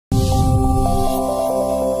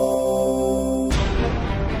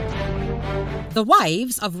The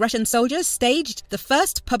wives of Russian soldiers staged the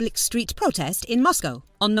first public street protest in Moscow.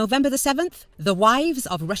 On November the 7th, the wives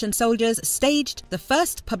of Russian soldiers staged the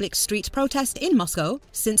first public street protest in Moscow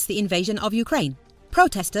since the invasion of Ukraine.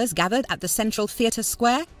 Protesters gathered at the central Teatralnya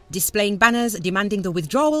Square, displaying banners demanding the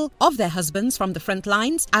withdrawal of their husbands from the front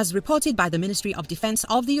lines, as reported by the Ministry of Defense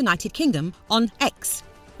of the United Kingdom on X.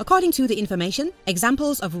 According to the information,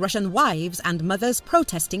 examples of Russian wives and mothers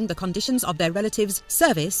protesting the conditions of their relatives'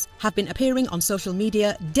 service have been appearing on social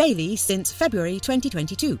media daily since February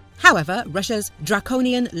 2022. However, Russia's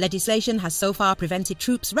draconian legislation has so far prevented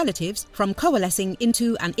troops' relatives from coalescing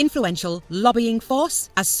into an influential lobbying force,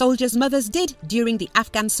 as soldiers' mothers did during the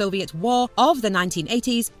Afghan-Soviet War of the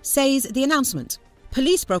 1980s, says the announcement.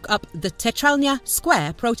 Police broke up the Teatralnya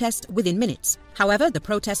Square protest within minutes. However, the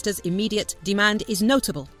protesters' immediate demand is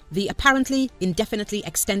notable. The apparently indefinitely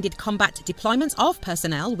extended combat deployment of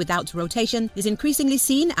personnel without rotation is increasingly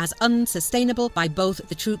seen as unsustainable by both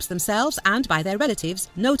the troops themselves and by their relatives,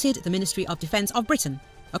 noted the Ministry of Defense of Britain.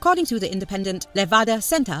 According to the independent Levada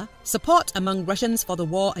Center, support among Russians for the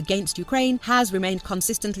war against Ukraine has remained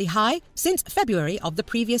consistently high since February of the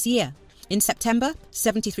previous year. In September,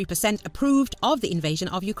 73% approved of the invasion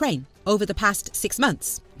of Ukraine. Over the past 6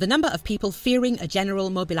 months, the number of people fearing a general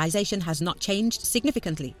mobilization has not changed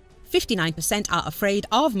significantly. 59% are afraid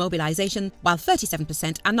of mobilization, while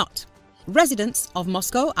 37% are not. Residents of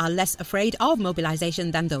Moscow are less afraid of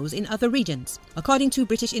mobilization than those in other regions. According to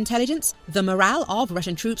British intelligence, the morale of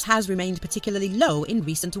Russian troops has remained particularly low in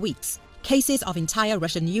recent weeks. Cases of entire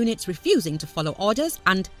Russian units refusing to follow orders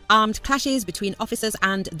and armed clashes between officers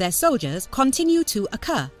and their soldiers continue to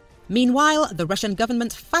occur. Meanwhile, the Russian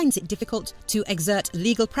government finds it difficult to exert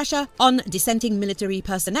legal pressure on dissenting military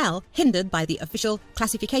personnel, hindered by the official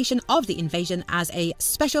classification of the invasion as a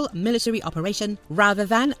special military operation rather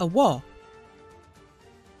than a war.